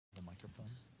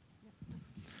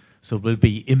So we'll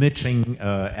be imaging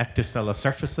active stellar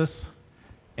surfaces,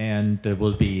 and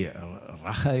we'll be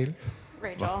Rachael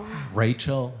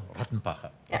Roettenbacher.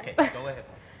 Yeah. Okay, go ahead.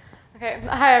 Okay,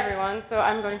 hi everyone. So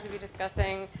I'm going to be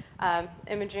discussing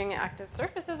imaging active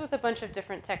surfaces with a bunch of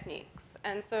different techniques.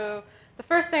 And so the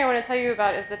first thing I want to tell you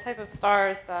about is the type of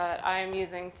stars that I'm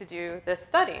using to do this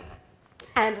study.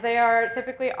 And they are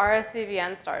typically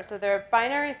RSCVN stars. So they're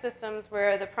binary systems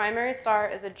where the primary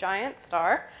star is a giant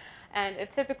star, and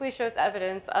it typically shows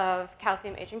evidence of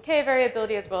calcium H and K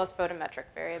variability as well as photometric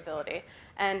variability.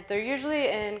 And they're usually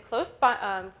in close,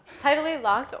 tidally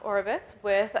locked orbits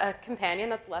with a companion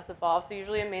that's less evolved, so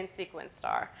usually a main sequence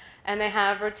star. And they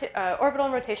have orbital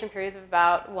and rotation periods of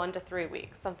about 1 to 3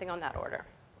 weeks, something on that order.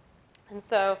 And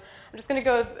so I'm just going to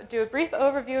go do a brief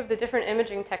overview of the different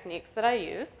imaging techniques that I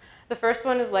use. The first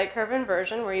one is light curve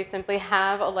inversion, where you simply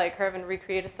have a light curve and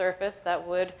recreate a surface that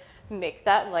would make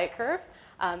that light curve.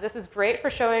 This is great for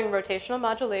showing rotational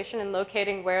modulation and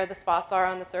locating where the spots are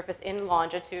on the surface in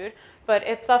longitude, but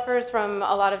it suffers from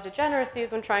a lot of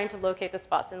degeneracies when trying to locate the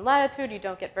spots in latitude. You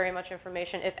don't get very much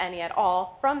information, if any at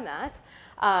all, from that.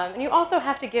 And you also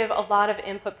have to give a lot of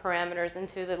input parameters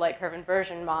into the light curve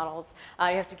inversion models.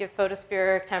 You have to give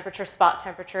photospheric temperature, spot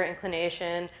temperature,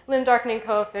 inclination, limb darkening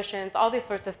coefficients, all these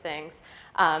sorts of things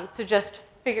to just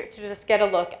get a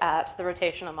look at the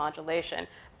rotational modulation.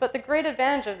 But the great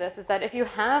advantage of this is that if you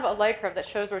have a light curve that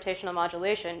shows rotational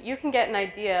modulation, you can get an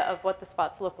idea of what the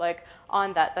spots look like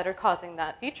on that are causing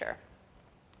that feature.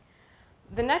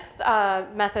 The next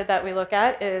method that we look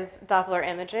at is Doppler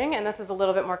imaging, and this is a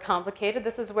little bit more complicated.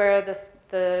 This is where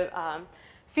the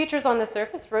features on the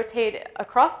surface rotate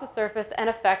across the surface and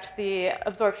affect the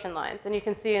absorption lines. And you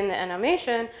can see in the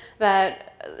animation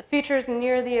that features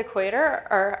near the equator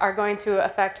are going to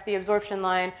affect the absorption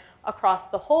line across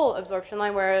the whole absorption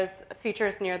line, whereas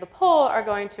features near the pole are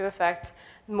going to affect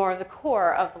more of the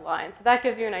core of the line. So that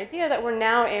gives you an idea that we're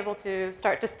now able to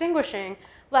start distinguishing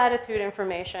latitude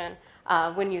information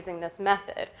when using this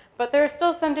method. But there are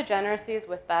still some degeneracies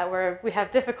with that, where we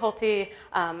have difficulty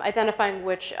identifying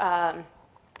which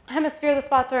hemisphere the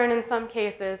spots are in some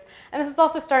cases. And this is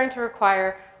also starting to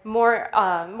require more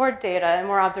data and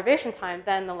more observation time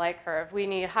than the light curve. We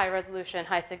need high resolution,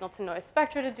 high signal to noise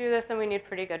spectra to do this, and we need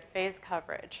pretty good phase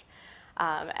coverage.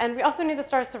 And we also need the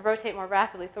stars to rotate more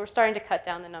rapidly, so we're starting to cut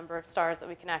down the number of stars that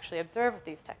we can actually observe with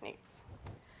these techniques.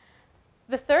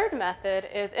 The third method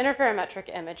is interferometric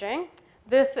imaging.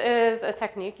 This is a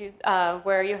technique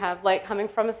where you have light coming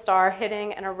from a star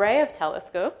hitting an array of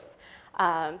telescopes.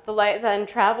 The light then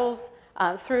travels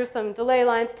through some delay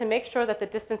lines to make sure that the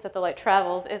distance that the light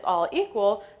travels is all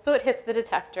equal, so it hits the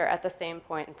detector at the same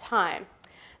point in time.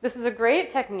 This is a great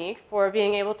technique for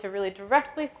being able to really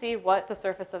directly see what the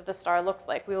surface of the star looks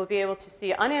like. We will be able to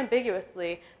see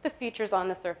unambiguously the features on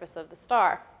the surface of the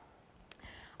star.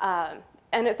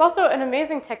 And it's also an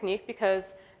amazing technique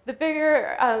because the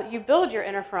bigger you build your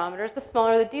interferometers, the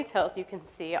smaller the details you can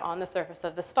see on the surface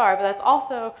of the star. But that's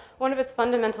also one of its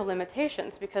fundamental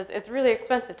limitations, because it's really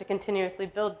expensive to continuously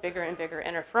build bigger and bigger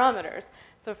interferometers.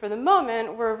 So for the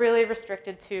moment, we're really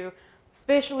restricted to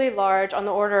spatially large, on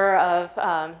the order of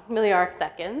milliarc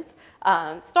seconds,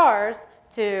 stars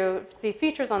to see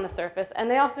features on the surface, and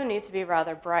they also need to be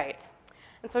rather bright.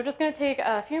 And so I'm just going to take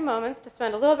a few moments to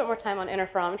spend a little bit more time on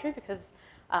interferometry, because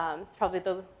it's probably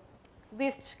the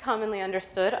least commonly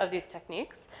understood of these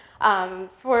techniques.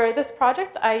 For this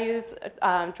project, I use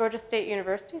Georgia State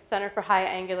University Center for High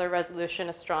Angular Resolution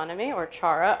Astronomy, or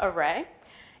CHARA, array.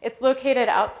 It's located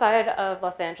outside of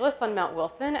Los Angeles on Mount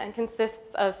Wilson and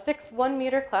consists of 6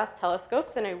 1-meter class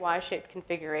telescopes in a Y-shaped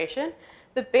configuration.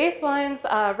 The baselines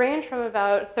range from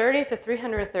about 30 to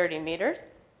 330 meters.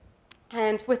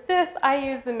 And with this, I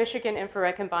use the Michigan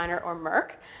Infrared Combiner, or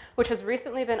MERC, which has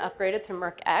recently been upgraded to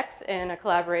MERC-X in a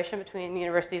collaboration between the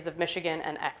Universities of Michigan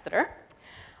and Exeter.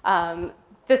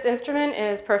 This instrument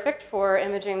is perfect for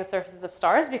imaging the surfaces of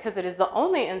stars because it is the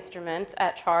only instrument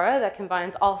at CHARA that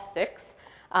combines all 6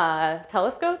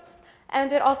 telescopes,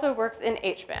 and it also works in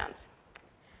H-band.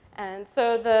 And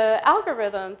so the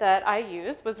algorithm that I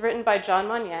use was written by John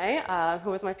Monnier,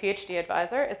 who was my PhD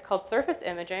advisor. It's called surface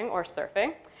imaging, or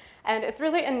surfing. And it's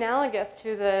really analogous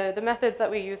to the methods that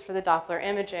we use for the Doppler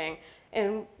imaging,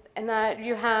 in that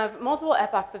you have multiple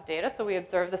epochs of data. So we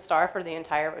observe the star for the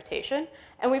entire rotation,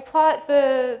 and we plot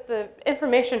the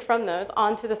information from those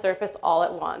onto the surface all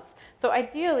at once. So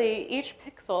ideally, each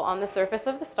pixel on the surface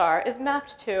of the star is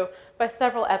mapped to by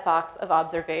several epochs of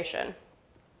observation.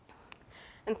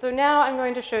 And so now I'm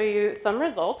going to show you some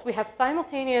results. We have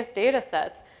simultaneous data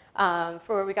sets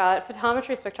for we got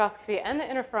photometry, spectroscopy, and the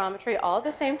interferometry all at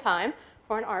the same time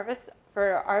for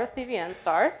RSCVN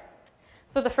stars.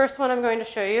 So the first one I'm going to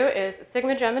show you is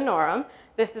Sigma Geminorum.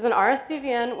 This is an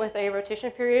RSCVN with a rotation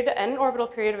period and an orbital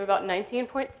period of about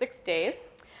 19.6 days.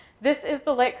 This is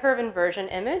the light curve inversion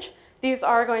image. These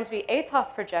are going to be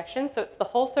ATOF projections, so it's the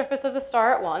whole surface of the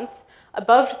star at once.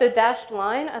 Above the dashed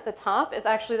line at the top is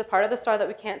actually the part of the star that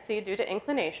we can't see due to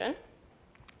inclination.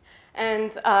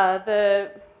 And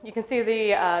you can see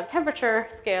the temperature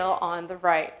scale on the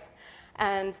right.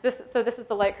 And this is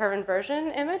the light curve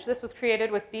inversion image. This was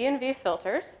created with B and V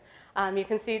filters. You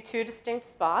can see two distinct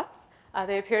spots.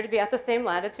 They appear to be at the same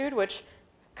latitude, which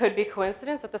could be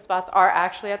coincidence that the spots are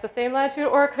actually at the same latitude,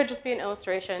 or it could just be an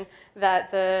illustration that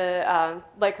the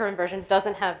light curve inversion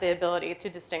doesn't have the ability to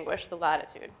distinguish the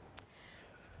latitude.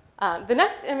 The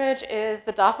next image is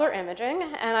the Doppler imaging,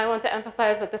 and I want to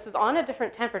emphasize that this is on a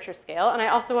different temperature scale, and I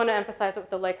also want to emphasize that with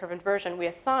the light curve inversion, we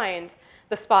assigned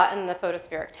the spot in the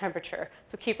photospheric temperature,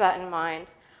 so keep that in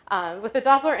mind. With the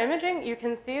Doppler imaging, you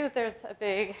can see that there's a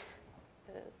big,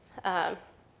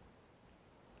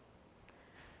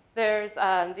 there's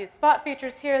these spot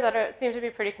features here that seem to be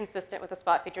pretty consistent with the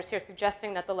spot features here,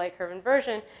 suggesting that the light curve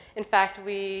inversion, in fact,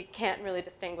 we can't really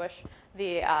distinguish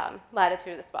the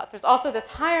latitude of the spots. There's also this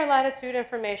higher latitude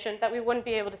information that we wouldn't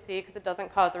be able to see because it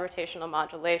doesn't cause a rotational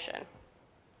modulation.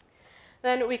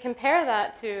 Then we compare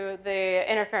that to the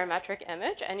interferometric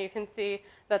image, and you can see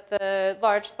that the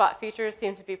large spot features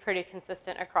seem to be pretty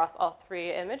consistent across all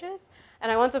three images.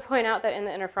 And I want to point out that in the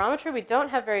interferometry, we don't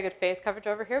have very good phase coverage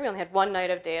over here. We only had one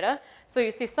night of data. So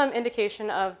you see some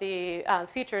indication of the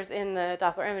features in the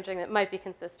Doppler imaging that might be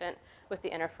consistent with the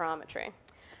interferometry.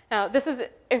 Now, this is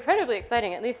incredibly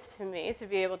exciting, at least to me, to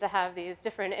be able to have these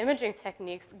different imaging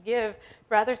techniques give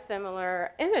rather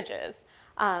similar images.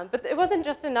 But it wasn't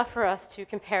just enough for us to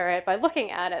compare it by looking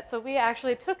at it. So we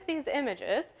actually took these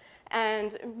images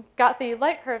and got the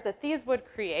light curves that these would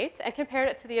create and compared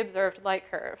it to the observed light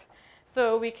curve.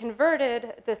 So we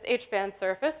converted this H-band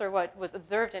surface, or what was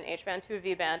observed in H-band, to a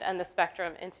V-band, and the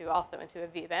spectrum also into a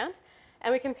V-band.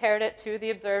 And we compared it to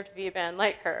the observed V-band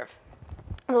light curve.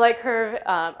 The light curve,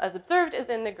 as observed, is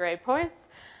in the gray points.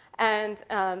 And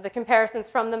the comparisons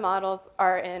from the models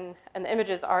and the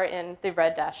images are in the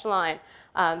red dashed line.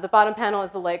 The bottom panel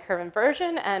is the light curve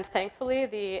inversion, and thankfully,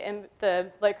 the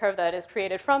light curve that is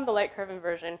created from the light curve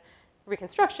inversion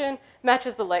reconstruction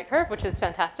matches the light curve, which is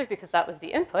fantastic because that was the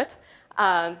input.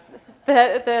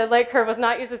 The light curve was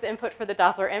not used as input for the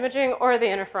Doppler imaging or the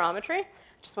interferometry.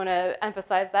 Just want to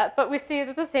emphasize that. But we see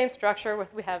that the same structure,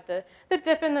 we have the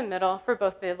dip in the middle for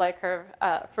both the light curve,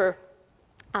 for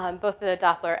both the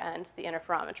Doppler and the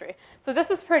interferometry. So this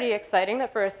is pretty exciting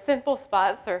that for a simple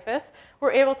spot surface,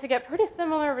 we're able to get pretty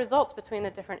similar results between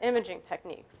the different imaging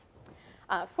techniques.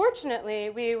 Fortunately,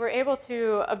 we were able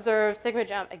to observe Sigma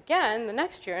Gem again the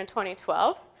next year in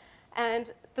 2012,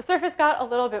 and the surface got a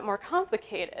little bit more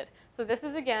complicated. So this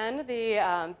is again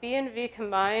the B and V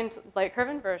combined light curve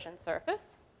inversion surface,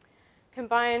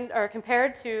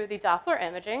 compared to the Doppler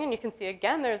imaging, and you can see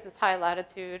again there's this high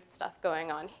latitude stuff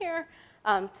going on here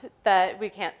that we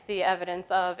can't see evidence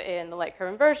of in the light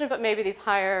curve inversion, but maybe these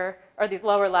higher or these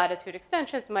lower latitude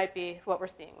extensions might be what we're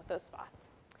seeing with those spots.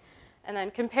 And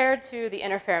then compared to the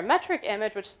interferometric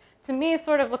image, which to me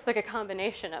sort of looks like a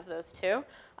combination of those two,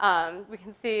 we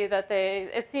can see that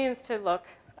it seems to look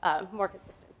more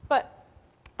consistent. But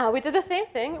we did the same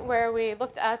thing where we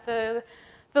looked at the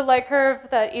light curve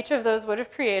that each of those would have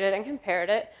created and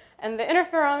compared it. And the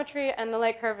interferometry and the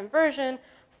light curve inversion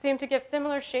seem to give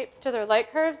similar shapes to their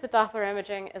light curves. The Doppler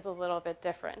imaging is a little bit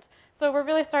different. So we're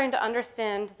really starting to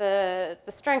understand the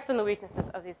strengths and the weaknesses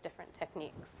of these different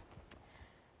techniques.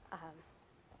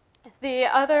 The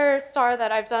other star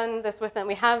that I've done this with, and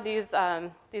we have these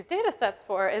data sets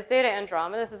for, is Zeta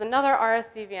Andromeda. This is another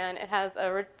RSCVN. It has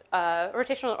a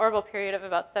rotational orbital period of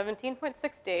about 17.6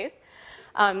 days.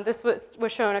 This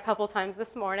was shown a couple times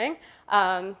this morning.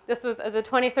 This was the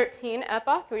 2013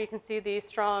 epoch, where you can see the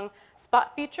strong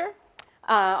spot feature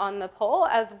on the pole,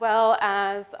 as well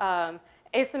as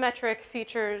asymmetric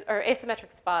features or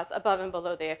asymmetric spots above and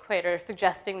below the equator,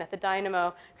 suggesting that the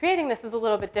dynamo creating this is a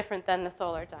little bit different than the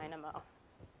solar dynamo.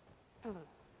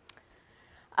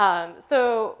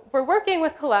 So we're working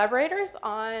with collaborators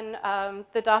on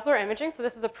the Doppler imaging. So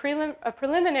this is a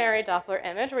preliminary Doppler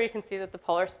image where you can see that the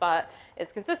polar spot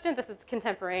is consistent. This is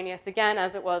contemporaneous again,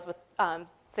 as it was with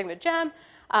Sigma Gem.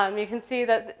 You can see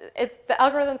that the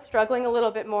algorithm's struggling a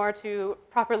little bit more to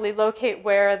properly locate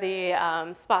where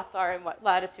the spots are and what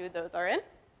latitude those are in.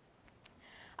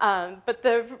 But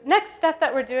the next step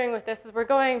that we're doing with this is we're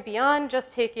going beyond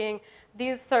just taking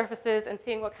these surfaces and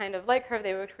seeing what kind of light curve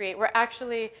they would create. We're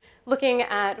actually looking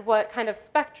at what kind of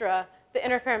spectra the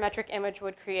interferometric image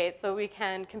would create, so we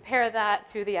can compare that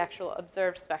to the actual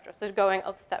observed spectra, so going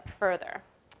a step further.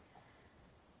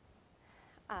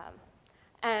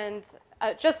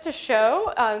 Just to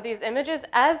show these images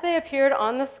as they appeared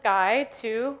on the sky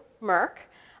to Merck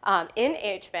in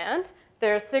H-band,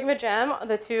 there's sigma gem,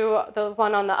 the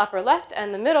one on the upper left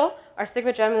and the middle are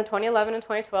sigma gem in the 2011 and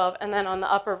 2012, and then on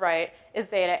the upper right is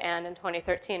zeta and in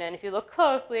 2013. And if you look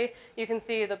closely, you can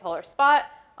see the polar spot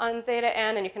on zeta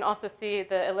and you can also see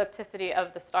the ellipticity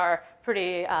of the star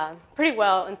pretty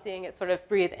well, and seeing it sort of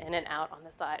breathe in and out on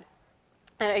the side.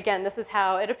 And again, this is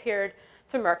how it appeared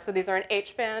to Merck. So these are in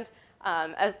H-band.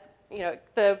 As you know,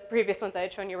 the previous ones I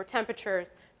had shown you were temperatures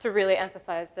to really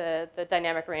emphasize the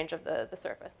dynamic range of the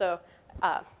surface. So,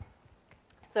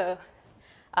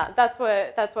 that's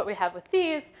what we have with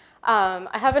these.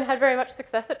 I haven't had very much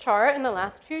success at Chara in the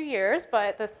last few years,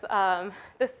 but this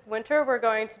winter we're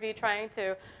going to be trying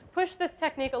to push this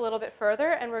technique a little bit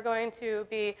further, and we're going to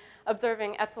be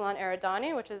observing Epsilon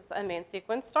Eridani, which is a main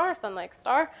sequence star, sun-like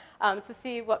star, to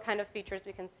see what kind of features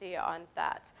we can see on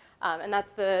that. And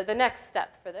that's the next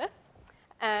step for this.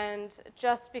 And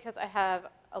just because I have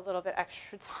a little bit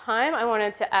extra time, I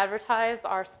wanted to advertise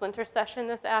our splinter session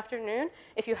this afternoon.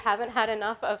 If you haven't had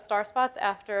enough of star spots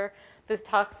after the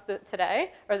talks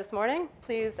today or this morning,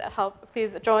 please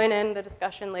join in the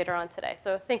discussion later on today.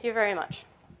 So thank you very much.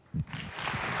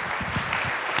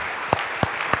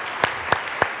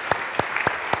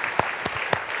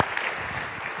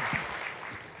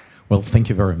 Well, thank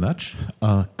you very much.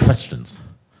 Questions?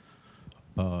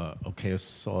 Okay,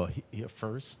 so here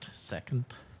first, second.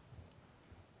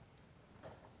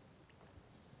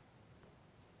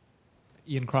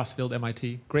 Ian Crossfield,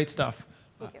 MIT. Great stuff.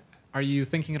 Thank you. Are you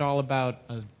thinking at all about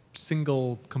a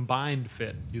single combined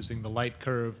fit using the light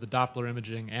curve, the Doppler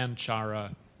imaging, and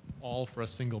Chara, all for a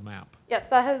single map? Yes,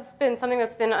 that has been something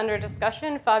that's been under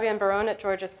discussion. Fabian Barone at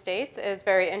Georgia State is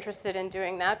very interested in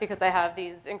doing that because I have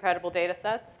these incredible data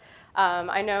sets.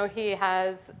 I know he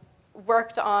has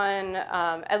worked on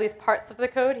at least parts of the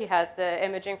code. He has the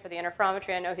imaging for the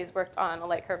interferometry. I know he's worked on a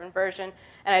light curve inversion,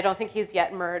 and I don't think he's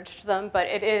yet merged them, but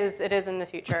it is in the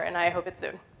future, and I hope it's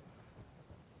soon.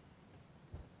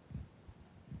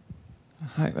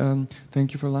 Hi,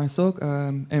 thank you for last talk.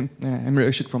 I'm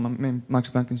Rachael from Max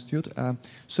Planck Institute.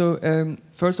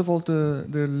 First of all,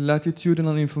 the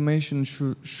latitudinal information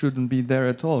shouldn't be there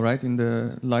at all, right, in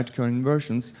the light curve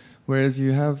inversions, whereas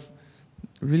you have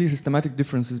really systematic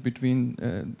differences between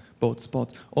both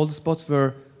spots. All the spots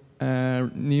were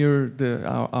near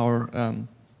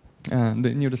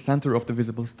near the center of the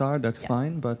visible star. That's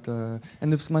fine. But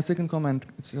my second comment,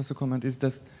 it's just a comment, is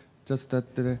just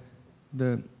that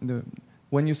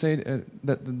when you say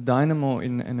that the dynamo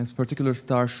in a particular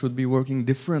star should be working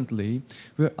differently,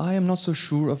 well, I am not so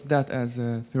sure of that as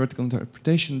a theoretical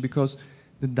interpretation, because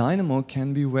the dynamo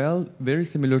can be very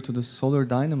similar to the solar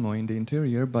dynamo in the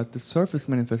interior, but the surface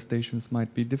manifestations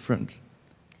might be different.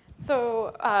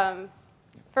 So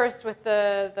first, with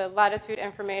the latitude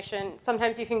information,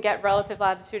 sometimes you can get relative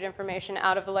latitude information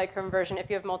out of the light curve inversion if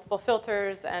you have multiple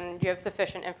filters and you have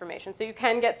sufficient information. So you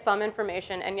can get some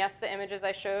information, and yes, the images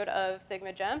I showed of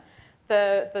Sigma Gem,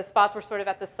 the spots were sort of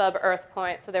at the sub-Earth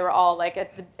point, so they were all like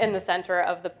in the center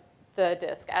of the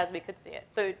disk as we could see it.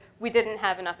 So we didn't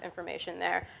have enough information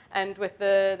there. And with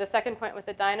the second point with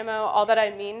the dynamo, all that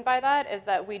I mean by that is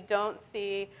that we don't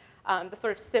see the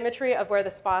sort of symmetry of where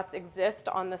the spots exist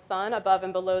on the sun above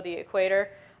and below the equator.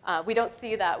 We don't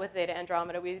see that with Zeta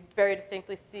Andromeda. We very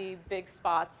distinctly see big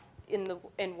spots in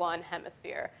one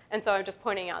hemisphere. And so I'm just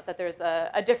pointing out that there's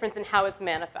a difference in how it's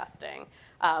manifesting,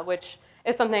 which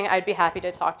is something I'd be happy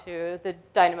to talk to the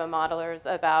dynamo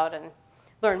modelers about and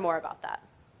learn more about that.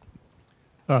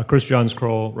 Chris Johns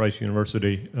Kroll, Rice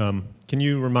University. Can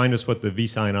you remind us what the V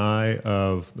sin I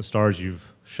of the stars you've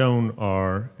shown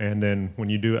are, and then when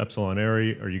you do epsilon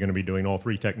Ari, are you going to be doing all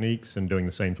three techniques and doing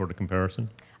the same sort of comparison?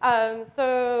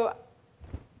 So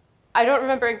I don't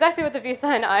remember exactly what the V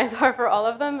sin I's are for all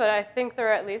of them, but I think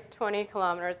they're at least 20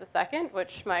 kilometers a second,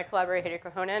 which my collaborator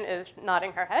Hideko Honen is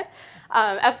nodding her head.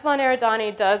 Epsilon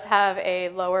Eridani does have a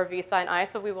lower V sin I,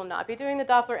 so we will not be doing the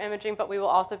Doppler imaging, but we will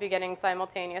also be getting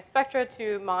simultaneous spectra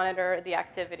to monitor the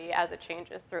activity as it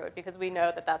changes through it, because we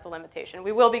know that that's a limitation.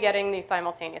 We will be getting the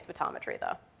simultaneous photometry,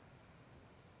 though.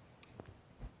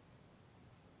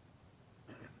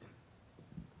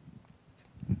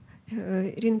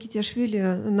 Irina Kitiashvili,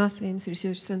 NASA Ames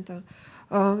Research Center.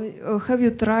 Have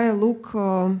you tried look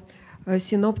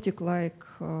synoptic like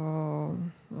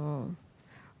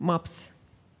maps?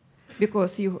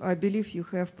 Because I believe you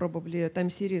have probably a time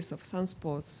series of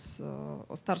sunspots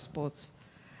or star spots,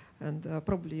 and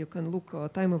probably you can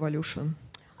look time evolution.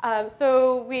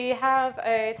 So we have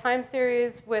a time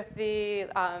series with the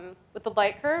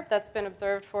light curve that's been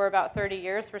observed for about 30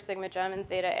 years for sigma gem and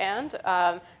zeta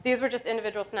and. These were just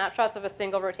individual snapshots of a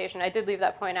single rotation. I did leave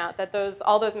that point out, that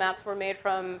all those maps were made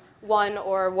from 1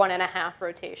 or 1.5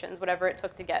 rotations, whatever it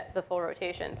took to get the full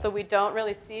rotation. So we don't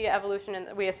really see evolution,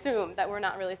 and we assume that we're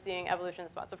not really seeing evolution in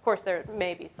spots. Of course, there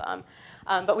may be some,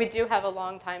 but we do have a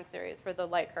long time series for the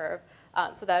light curve.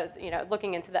 So that,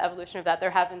 looking into the evolution of that,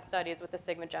 there have been studies with the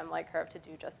sigma gem light curve to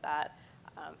do just that.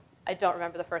 I don't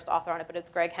remember the first author on it, but it's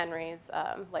Greg Henry's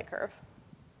light curve.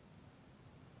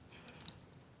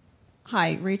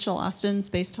 Hi, Rachel Austin,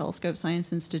 Space Telescope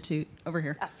Science Institute, over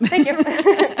here. Thank you.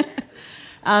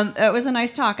 It was a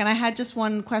nice talk, and I had just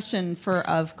one question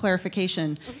of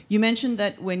clarification. You mentioned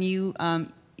that when you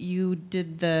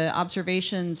did the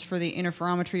observations for the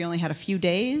interferometry, you only had a few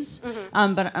days,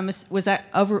 but was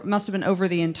that must have been over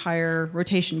the entire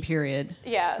rotation period?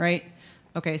 Yeah. Right?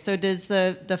 Okay, so does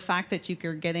the fact that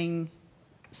you're getting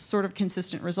sort of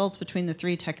consistent results between the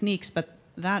three techniques, but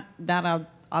that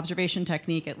observation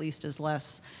technique at least is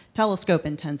less telescope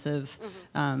intensive,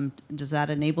 does that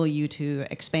enable you to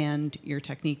expand your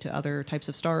technique to other types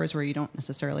of stars where you don't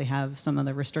necessarily have some of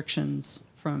the restrictions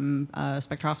from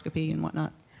spectroscopy and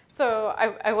whatnot? So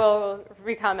I will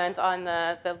re-comment on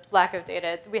the lack of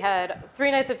data. We had 3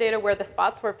 nights of data where the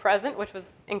spots were present, which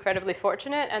was incredibly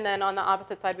fortunate, and then on the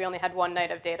opposite side, we only had 1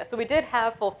 night of data. So we did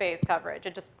have full phase coverage.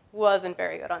 It just wasn't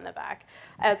very good on the back.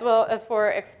 As well as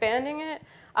for expanding it,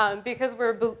 because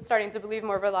we're starting to believe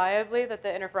more reliably that the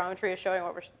interferometry is showing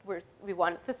what we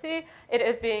want it to see, it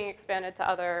is being expanded to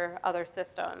other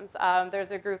systems.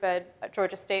 There's a group at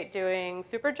Georgia State doing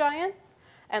supergiants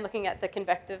and looking at the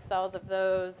convective cells of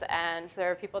those, and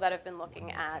there are people that have been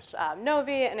looking at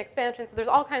novae and expansion. So there's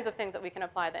all kinds of things that we can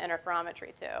apply the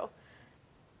interferometry to.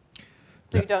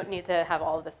 So you don't need to have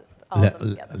all of them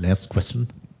together. Last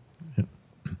question.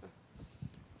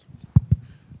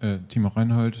 Timo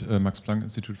Reinhold, Max Planck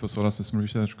Institute for Solar System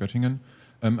Research, Göttingen.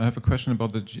 I have a question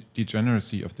about the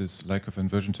degeneracy of this lack of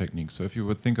inversion technique. So if you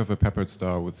would think of a peppered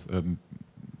star with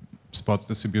spots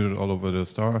distributed all over the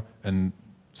star and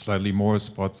slightly more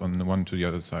spots on the one to the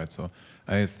other side. So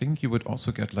I think you would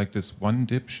also get like this one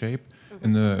dip shape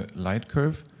in the light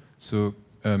curve. So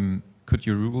could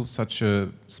you rule such a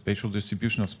spatial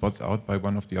distribution of spots out by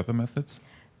one of the other methods?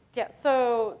 Yeah,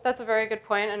 so that's a very good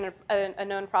point, and a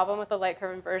known problem with the light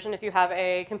curve inversion. If you have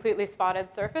a completely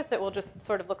spotted surface, it will just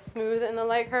sort of look smooth in the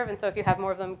light curve, and so if you have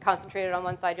more of them concentrated on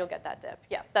one side, you'll get that dip.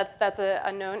 Yes, that's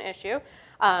a known issue.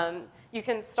 You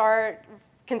can start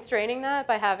constraining that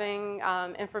by having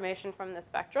information from the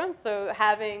spectrum. So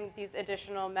having these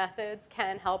additional methods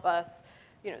can help us,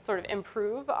 sort of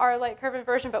improve our light curve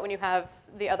inversion, but when you have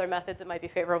the other methods, it might be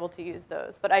favorable to use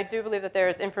those. But I do believe that there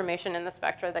is information in the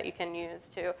spectra that you can use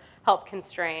to help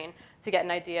constrain, to get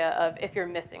an idea of if you're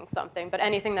missing something. But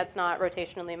anything that's not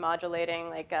rotationally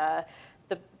modulating, like the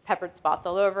peppered spots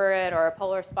all over it, or a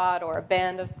polar spot, or a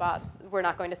band of spots, we're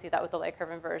not going to see that with the light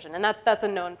curve inversion. And that's a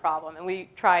known problem, and we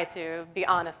try to be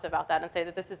honest about that and say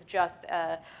that this is just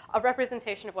a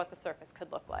representation of what the surface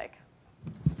could look like.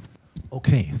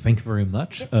 Okay, thank you very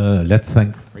much. Let's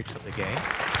thank Rachel again.